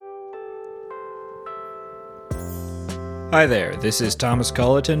Hi there, this is Thomas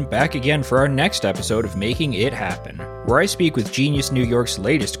Culleton back again for our next episode of Making It Happen, where I speak with Genius New York's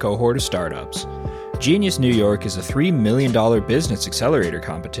latest cohort of startups. Genius New York is a $3 million business accelerator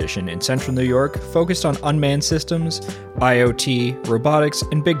competition in central New York focused on unmanned systems, IoT, robotics,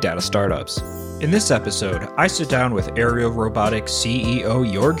 and big data startups. In this episode, I sit down with Aerial Robotics CEO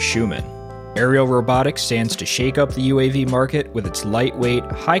Jörg Schumann. Aerial Robotics stands to shake up the UAV market with its lightweight,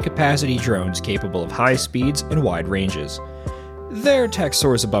 high-capacity drones capable of high speeds and wide ranges. Their tech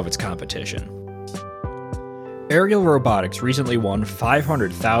soars above its competition. Aerial Robotics recently won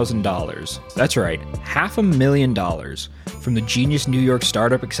 $500,000, that's right, $500,000, from the Genius New York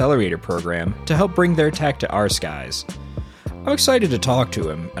Startup Accelerator Program to help bring their tech to our skies. I'm excited to talk to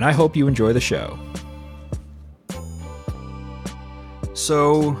him, and I hope you enjoy the show.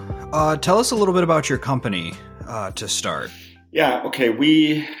 So, tell us a little bit about your company to start. Yeah, okay.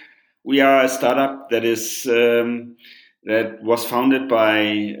 We are a startup that is that was founded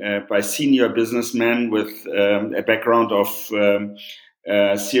by senior businessmen with a background of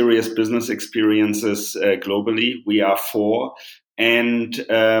serious business experiences globally. We are four, and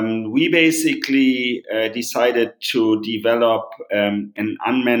we basically decided to develop an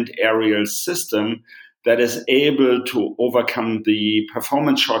unmanned aerial system that is able to overcome the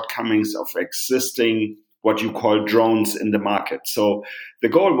performance shortcomings of existing what you call drones in the market. So the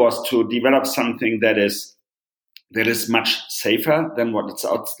goal was to develop something that is much safer than what is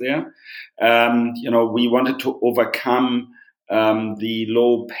out there. We wanted to overcome the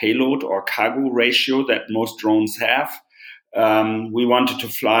low payload or cargo ratio that most drones have. We wanted to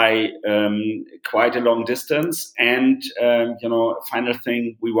fly quite a long distance, and final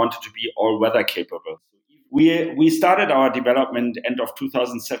thing, we wanted to be all-weather capable. We started our development end of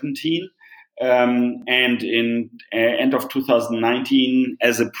 2017, and in end of 2019,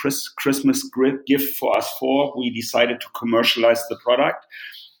 as a Christmas gift for us four, we decided to commercialize the product,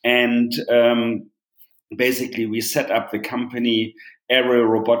 and basically we set up the company Aerial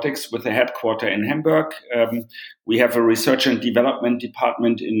Robotics with a headquarter in Hamburg. We have a research and development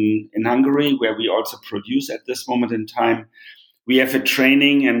department in Hungary, where we also produce at this moment in time. We have a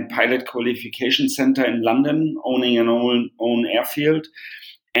training and pilot qualification center in London, owning an own airfield.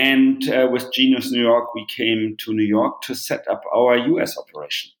 And with Genius New York, we came to New York to set up our US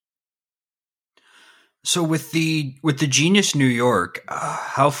operation. So with the Genius New York,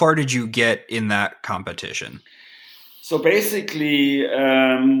 how far did you get in that competition? So basically,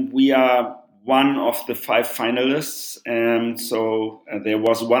 we are one of the 5 finalists. So there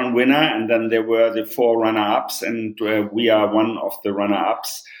was one winner, and then there were the 4 runner-ups, and we are one of the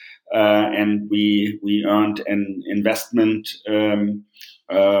runner-ups. And we earned an investment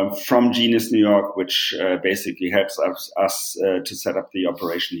from Genius New York, which basically helps us to set up the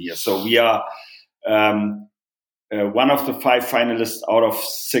operation here. So we are one of the 5 finalists out of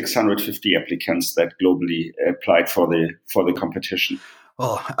 650 applicants that globally applied for the competition.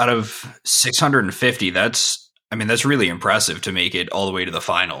 Well, out of 650, that's really impressive to make it all the way to the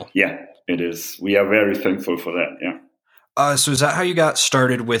final. Yeah, it is. We are very thankful for that. Yeah. So is that how you got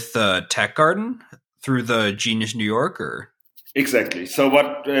started with Tech Garden, through the Genius New York, or? Exactly. So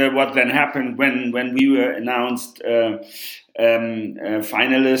what then happened when we were announced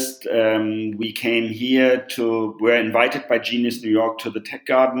finalist? We came here were invited by Genius New York to the Tech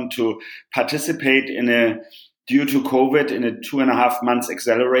Garden to participate due to COVID, in a 2.5 months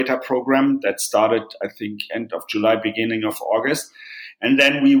accelerator program that started, I think, end of July, beginning of August. And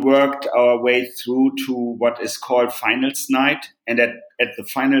then we worked our way through to what is called Finals Night. And at the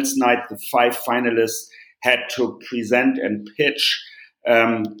Finals Night, the 5 finalists had to present and pitch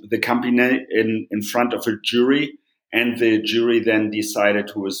the company in front of a jury. And the jury then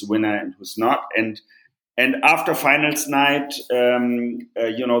decided who was winner and who's not. And after Finals Night,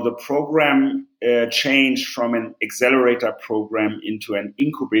 the program changed from an accelerator program into an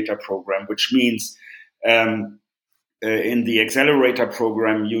incubator program, which means in the accelerator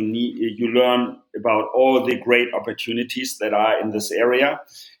program, you learn about all the great opportunities that are in this area.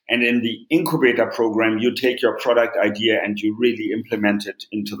 And in the incubator program, you take your product idea and you really implement it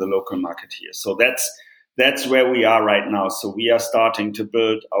into the local market here. So that's where we are right now. So we are starting to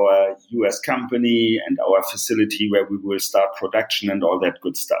build our US company and our facility where we will start production and all that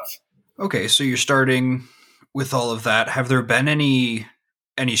good stuff. Okay, so you're starting with all of that. Have there been any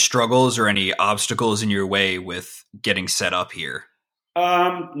struggles or any obstacles in your way with getting set up here?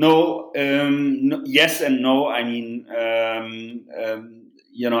 No. Yes and no. I mean,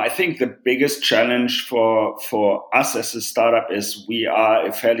 I think the biggest challenge for us as a startup is we are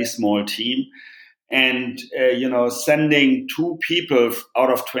a fairly small team. And, sending 2 people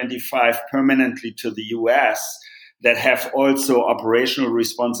out of 25 permanently to the US that have also operational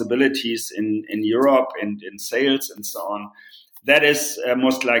responsibilities in Europe and in sales and so on. That is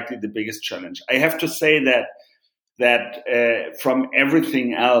most likely the biggest challenge. I have to say that from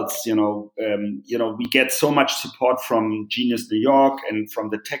everything else, we get so much support from Genius New York and from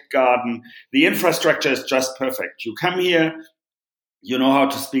the Tech Garden. The infrastructure is just perfect. You come here, you know how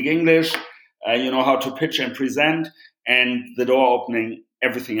to speak English, you know how to pitch and present, and the door opening,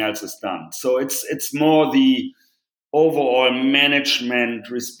 everything else is done. So it's more the overall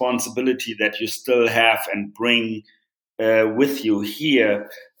management responsibility that you still have and bring with you here.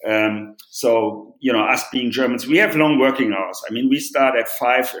 So, us being Germans, we have long working hours. I mean, we start at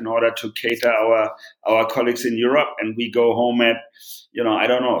 5 in order to cater our colleagues in Europe, and we go home at,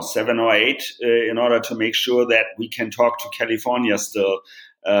 7 or 8 in order to make sure that we can talk to California still.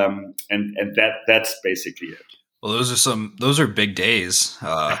 And that's basically it. Well, those are big days.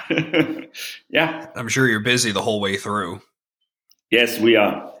 Yeah. I'm sure you're busy the whole way through. Yes, we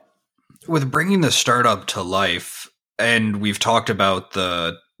are. With bringing the startup to life, and we've talked about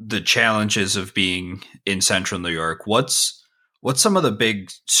the challenges of being in Central New York. What's some of the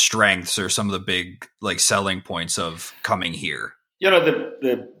big strengths or some of the big selling points of coming here?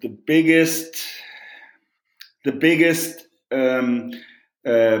 The biggest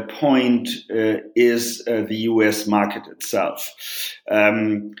point is the U.S. market itself.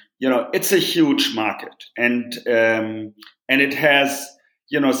 It's a huge market, and it has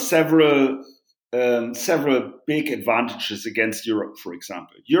several big advantages against Europe. For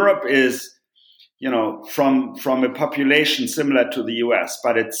example, Europe is from a population similar to the U.S.,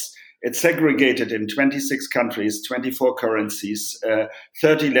 but it's segregated in 26 countries, 24 currencies,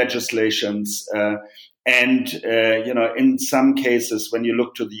 30 legislations. And in some cases, when you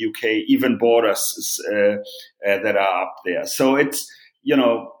look to the UK, even borders that are up there. So it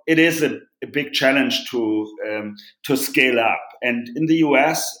is a big challenge to scale up. And in the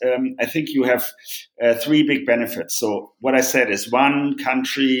US, I think you have 3 big benefits. So what I said is one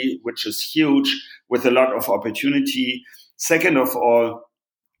country, which is huge with a lot of opportunity. Second of all,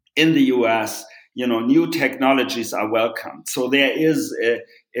 in the US, new technologies are welcome. So there is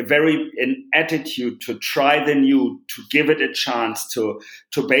an attitude to try the new, to give it a chance, to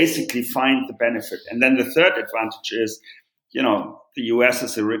basically find the benefit. And then the third advantage is, the US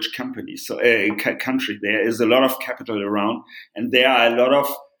is a rich country. There is a lot of capital around, and there are a lot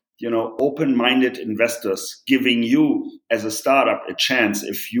of, open-minded investors giving you as a startup a chance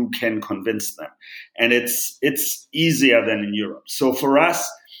if you can convince them. And it's easier than in Europe. So for us,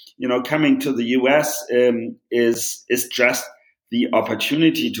 coming to the US is just the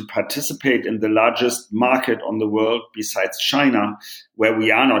opportunity to participate in the largest market on the world besides China, where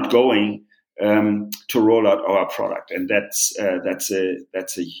we are not going to roll out our product, and that's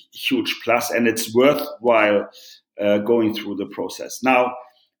a huge plus, and it's worthwhile going through the process. Now,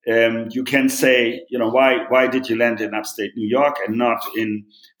 you can say, why did you land in upstate New York and not in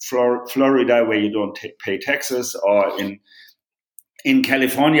Florida, where you don't pay taxes, or in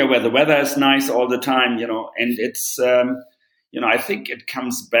California, where the weather is nice all the time, and it's, I think it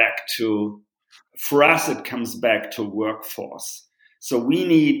comes back to, for us, it comes back to workforce. So we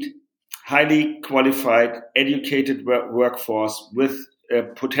need highly qualified, educated workforce with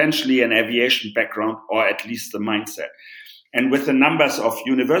potentially an aviation background, or at least the mindset. And with the numbers of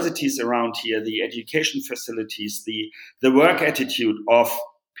universities around here, the education facilities, the work attitude of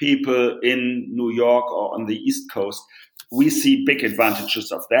people in New York or on the East Coast, we see big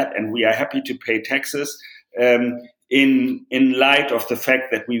advantages of that, and we are happy to pay taxes in light of the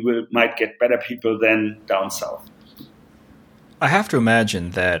fact that we might get better people than down south. I have to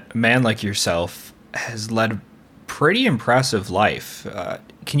imagine that a man like yourself has led a pretty impressive life.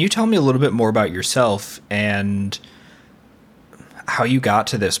 Can you tell me a little bit more about yourself and how you got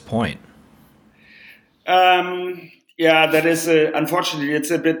to this point? Yeah, that is unfortunately,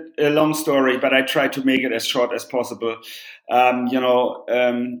 it's a bit a long story, but I try to make it as short as possible.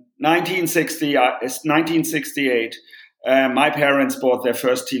 1968, my parents bought their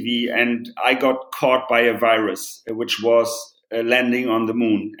first TV, and I got caught by a virus, which was landing on the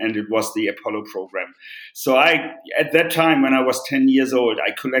moon, and it was the Apollo program. So at that time, when I was 10 years old,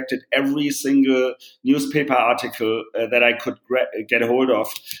 I collected every single newspaper article that I could get a hold of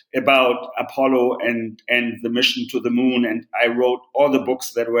about Apollo and the mission to the moon. And I wrote all the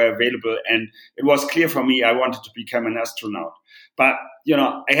books that were available. And it was clear for me I wanted to become an astronaut. But,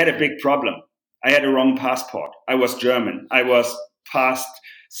 I had a big problem. I had a wrong passport. I was German. I was past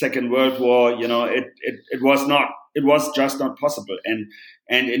Second World War. It was just not possible. And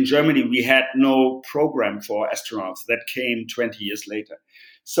in Germany, we had no program for astronauts. That came 20 years later.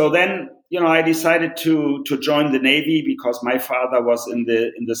 So then, I decided to join the Navy because my father was in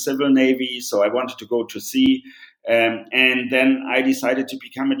the civil Navy. So I wanted to go to sea. And then I decided to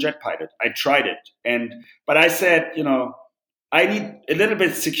become a jet pilot. I tried it. But I said, I need a little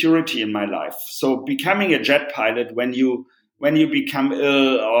bit of security in my life. So becoming a jet pilot when you become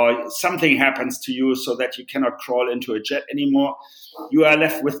ill or something happens to you so that you cannot crawl into a jet anymore, you are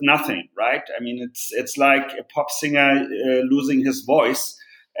left with nothing, right? I mean, it's like a pop singer losing his voice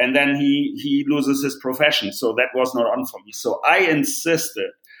and then he loses his profession. So that was not on for me. So I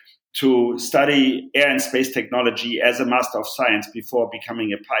insisted to study air and space technology as a Master of Science before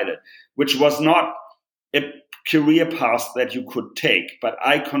becoming a pilot, which was not a career path that you could take. But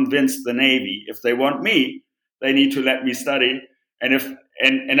I convinced the Navy, if they want me, they need to let me study.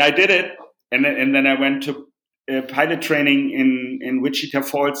 And I did it. And then I went to pilot training in Wichita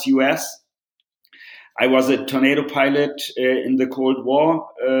Falls, US. I was a tornado pilot in the Cold War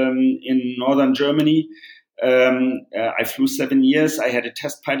in northern Germany. I flew 7 years. I had a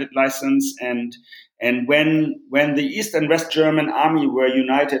test pilot license, and when the East and West German army were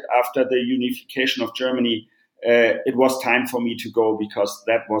united after the unification of Germany, it was time for me to go because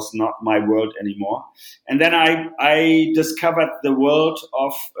that was not my world anymore. And then I discovered the world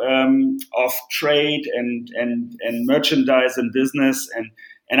of trade and merchandise and business,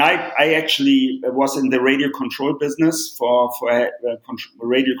 and I actually was in the radio control business for a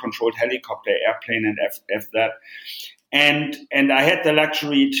radio controlled helicopter, airplane, and that. And I had the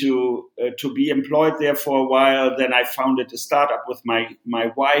luxury to be employed there for a while. Then I founded a startup with my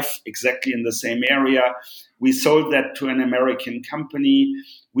wife exactly in the same area. We sold that to an American company.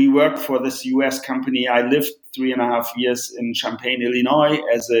 We worked for this US company. I lived 3.5 years in Champaign, Illinois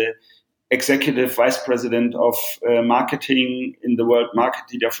as a executive vice president of marketing in the world market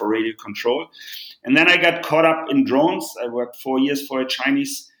leader for radio control. And then I got caught up in drones. I worked 4 years for a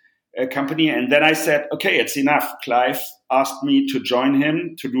Chinese company. And then I said, okay, it's enough. Clive asked me to join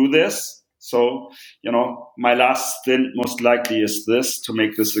him to do this. So, my last stint most likely is this, to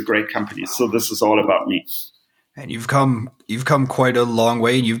make this a great company. So this is all about me. And you've come quite a long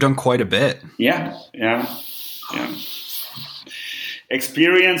way, and you've done quite a bit. Yeah.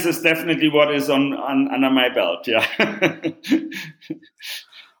 Experience is definitely what is on under my belt. Yeah.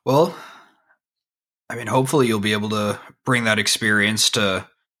 Well, I mean, hopefully you'll be able to bring that experience to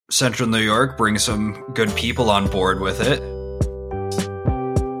Central New York, bring some good people on board with it.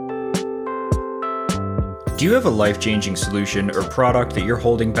 Do you have a life-changing solution or product that you're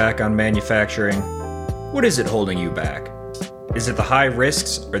holding back on manufacturing? What is it holding you back? Is it the high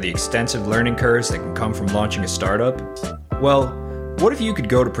risks or the extensive learning curves that can come from launching a startup? Well, what if you could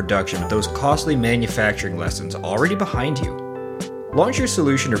go to production with those costly manufacturing lessons already behind you? Launch your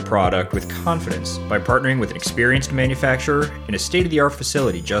solution or product with confidence by partnering with an experienced manufacturer in a state-of-the-art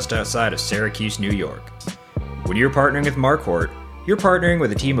facility just outside of Syracuse, New York. When you're partnering with Marquardt, you're partnering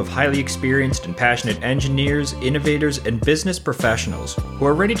with a team of highly experienced and passionate engineers, innovators, and business professionals who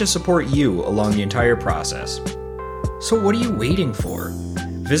are ready to support you along the entire process. So what are you waiting for?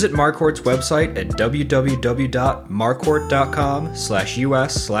 Visit Marquardt's website at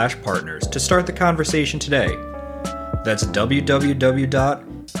www.marquardt.com/US/partners to start the conversation today. That's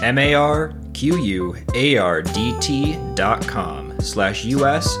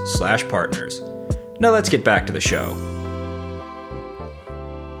www.marquardt.com/US/partners. Now let's get back to the show.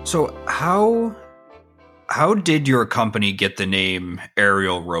 So how did your company get the name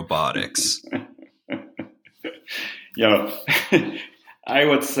Aerial Robotics? I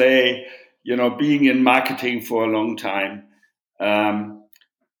would say, being in marketing for a long time,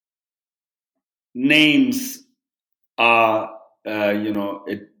 names are,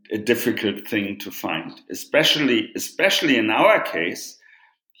 a difficult thing to find, especially in our case,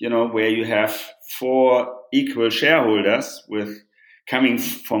 where you have 4 equal shareholders coming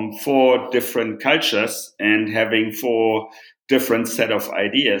from 4 different cultures and having 4 different set of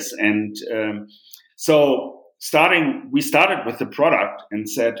ideas. And so we started with the product and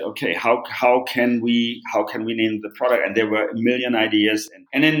said, okay, how can we name the product? And there were a million ideas.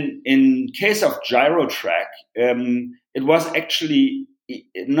 And in case of Gyrotrack, it was actually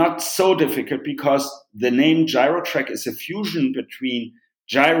not so difficult because the name Gyrotrack is a fusion between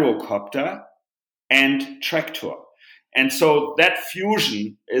gyrocopter and tractor. And so that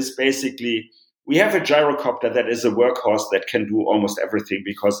fusion is basically, we have a gyrocopter that is a workhorse that can do almost everything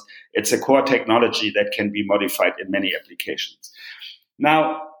because it's a core technology that can be modified in many applications.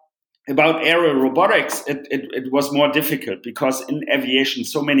 Now, about aerial robotics, it was more difficult because in aviation,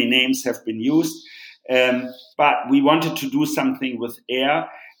 so many names have been used. But we wanted to do something with air.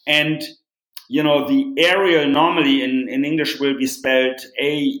 And, the Ariel normally in English will be spelled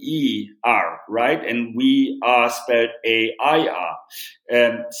A-E-R, right? And we are spelled A-I-R.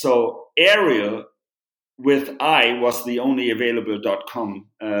 So Ariel with I was the only available .com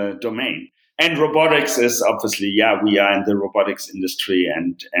domain. And robotics is obviously, we are in the robotics industry,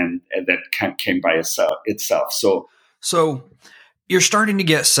 and that came by itself. So you're starting to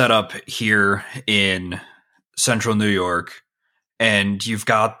get set up here in Central New York, and you've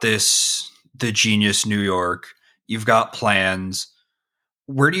got the Genius New York. You've got plans.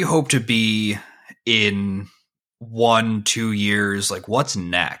 Where do you hope to be in 1-2 years? Like, what's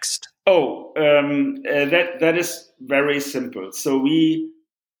next? That is very simple. So we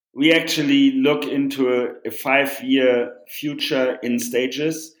actually look into a 5-year future in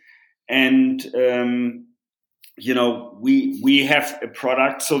stages, and we have a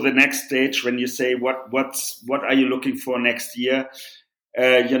product. So the next stage, when you say what are you looking for next year?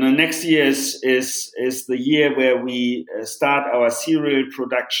 Next year is the year where we start our serial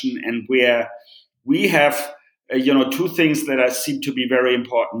production, and where we have two things that seem to be very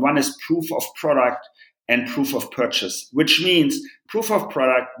important. One is proof of product and proof of purchase, which means proof of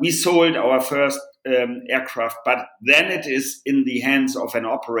product. We sold our first aircraft, but then it is in the hands of an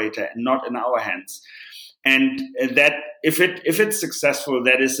operator and not in our hands. And that if it's successful,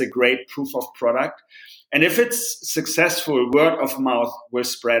 that is a great proof of product. And if it's successful, word of mouth will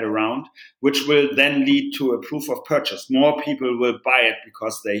spread around, which will then lead to a proof of purchase. More people will buy it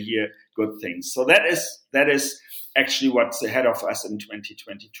because they hear good things. So that is actually what's ahead of us in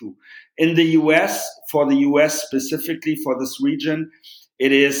 2022. In the US, for the US specifically, for this region,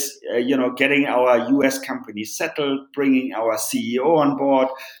 it is getting our US company settled, bringing our CEO on board,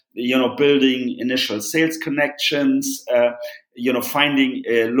 building initial sales connections, finding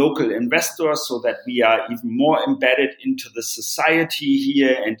local investors so that we are even more embedded into the society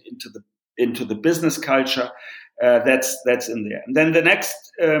here and into the business culture. That's in there. And then the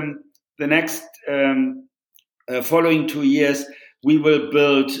next following 2 years, we will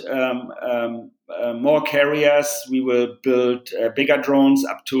build more carriers. We will build bigger drones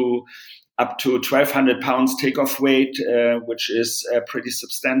up to 1,200 pounds takeoff weight, which is pretty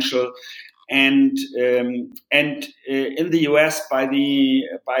substantial. And in the US, by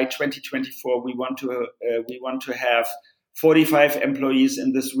 2024, we want to have 45 employees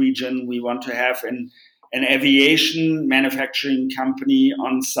in this region. We want to have an aviation manufacturing company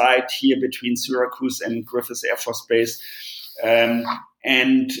on site here between Syracuse and Griffith Air Force Base. And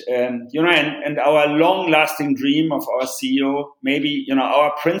our long-lasting dream of our CEO, maybe,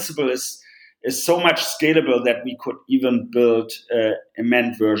 our principle is so much scalable that we could even build a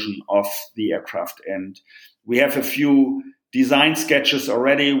manned version of the aircraft. And we have a few design sketches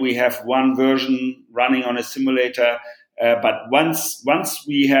already. We have one version running on a simulator. But once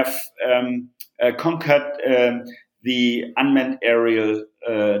we have conquered the unmanned aerial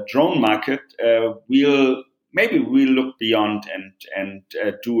drone market, we'll look beyond and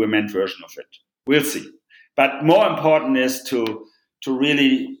do a manned version of it. We'll see. But more important is to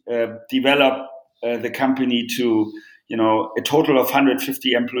really develop the company to a total of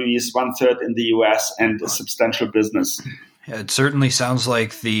 150 employees, 1/3 in the US, and a substantial business. Yeah, it certainly sounds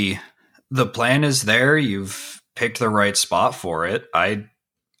like the plan is there. You've picked the right spot for it. I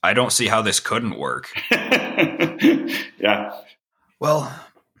don't see how this couldn't work. Yeah. Well,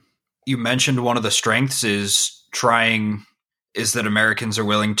 you mentioned one of the strengths is that Americans are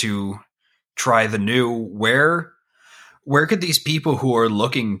willing to try the new. Where could these people who are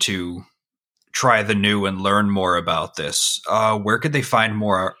looking to try the new and learn more about this, where could they find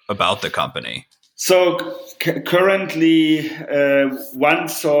more about the company? So currently, one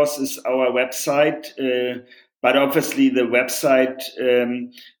source is our website, but obviously the website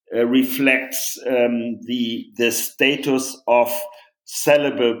reflects the status of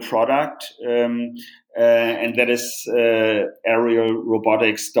sellable product, and that is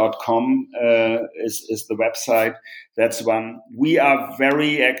aerialrobotics.com is the website. That's one. We are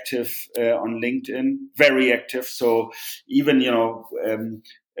very active on LinkedIn, very active. So even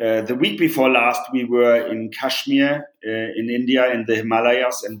the week before last, we were in Kashmir in India, in the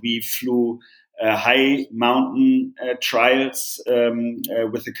Himalayas, and we flew high mountain trials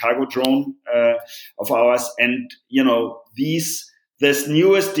with the cargo drone of ours. And this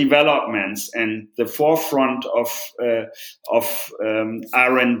newest developments and the forefront of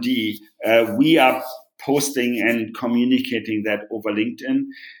R&D, we are posting and communicating that over LinkedIn.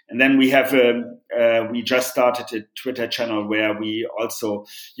 And then we have we just started a Twitter channel where we also,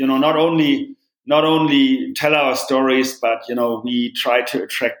 not only not only tell our stories, but we try to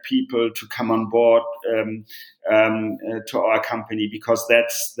attract people to come on board to our company, because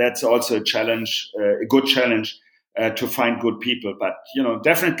that's also a challenge, a good challenge to find good people. But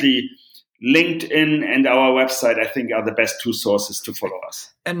definitely LinkedIn and our website, I think, are the best two sources to follow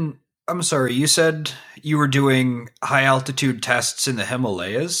us. And I'm sorry, you said you were doing high altitude tests in the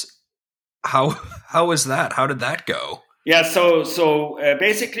Himalayas. How was that? How did that go? Yeah, so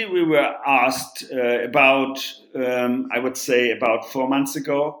basically we were asked about, I would say about 4 months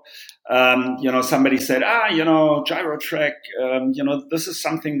ago, somebody said, Gyrotrack, this is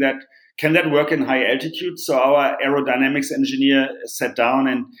something that, can that work in high altitude? So our aerodynamics engineer sat down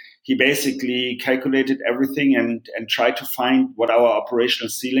and he basically calculated everything and tried to find what our operational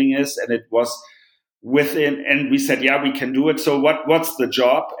ceiling is. And it was within, and we said, yeah, we can do it. So what's the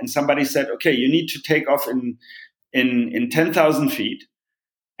job? And somebody said, okay, you need to take off in 10,000 feet,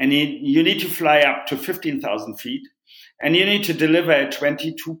 and you need to fly up to 15,000 feet, and you need to deliver a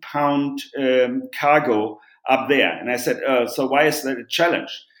 22-pound cargo up there. And I said, so why is that a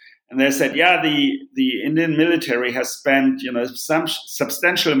challenge? And they said, yeah, the Indian military has spent some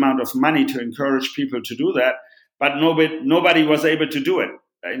substantial amount of money to encourage people to do that, but nobody was able to do it.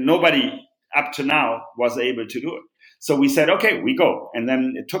 Nobody up to now was able to do it. So we said, okay, we go. And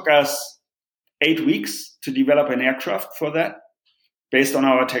then it took us 8 weeks to develop an aircraft for that, based on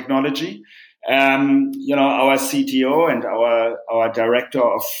our technology. Our CTO and our director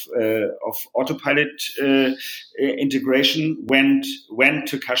of autopilot integration went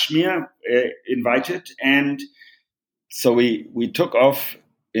to Kashmir, invited, and so we took off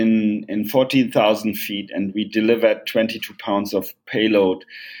in 14,000 feet, and we delivered 22 pounds of payload,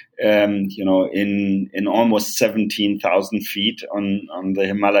 in almost 17,000 feet on the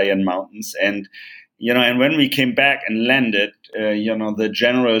Himalayan mountains. And when we came back and landed, the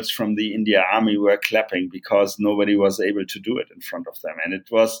generals from the India Army were clapping, because nobody was able to do it in front of them. And it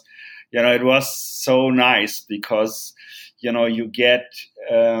was so nice, because, you get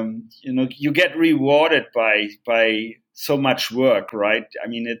rewarded by so much work, right? I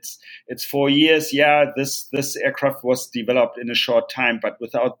mean, it's 4 years. Yeah, this aircraft was developed in a short time, but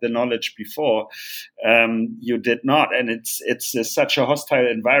without the knowledge before, you did not. And it's such a hostile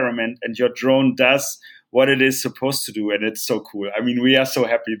environment, and your drone does what it is supposed to do, and it's so cool. I mean, we are so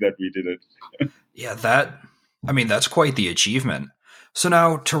happy that we did it. Yeah, that's quite the achievement. So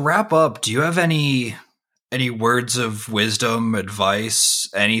now, to wrap up, do you have any words of wisdom, advice,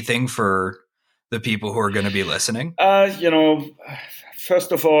 anything for the people who are going to be listening?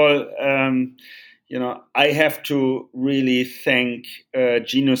 First of all, I have to really thank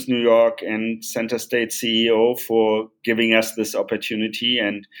Genius New York and Center State CEO for giving us this opportunity.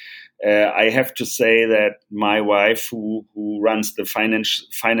 And I have to say that my wife, who runs the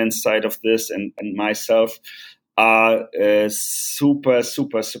finance side of this, and myself are super,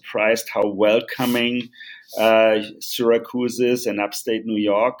 super surprised how welcoming Syracuse is and upstate New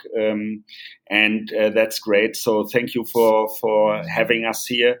York. And that's great. So thank you for having us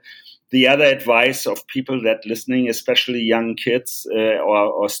here. The other advice of people that listening, especially young kids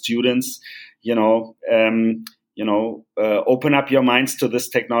or students, open up your minds to this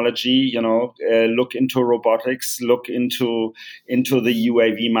technology, look into robotics, look into the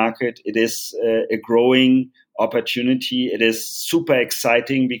UAV market. It is a growing opportunity. It is super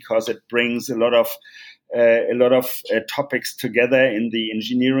exciting because it brings a lot of topics together in the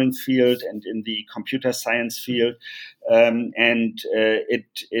engineering field and in the computer science field, and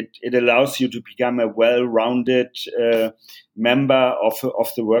it allows you to become a well-rounded member of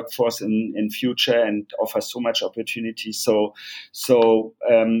the workforce in future, and offers so much opportunity. So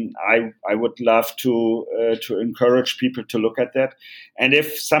I would love to encourage people to look at that. And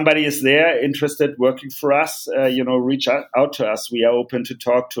if somebody is there interested working for us, reach out to us. We are open to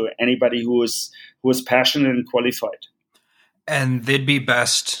talk to anybody who is passionate and qualified. And they'd be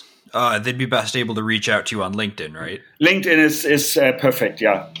best able to reach out to you on LinkedIn, right? LinkedIn is perfect.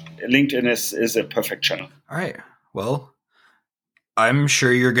 Yeah, LinkedIn is a perfect channel. All right. Well, I'm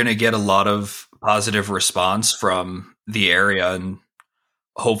sure you're going to get a lot of positive response from the area, and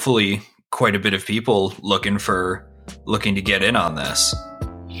hopefully quite a bit of people looking to get in on this.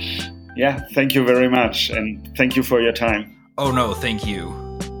 Yeah, thank you very much, and thank you for your time. Oh no, thank you.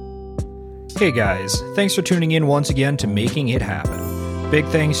 Hey guys, thanks for tuning in once again to Making It Happen. Big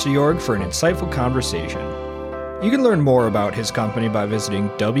thanks to Jorg for an insightful conversation. You can learn more about his company by visiting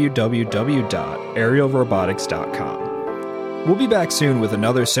www.aerialrobotics.com. We'll be back soon with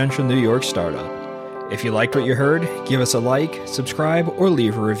another Central New York startup. If you liked what you heard, give us a like, subscribe, or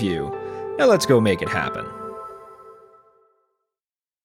leave a review. Now let's go make it happen.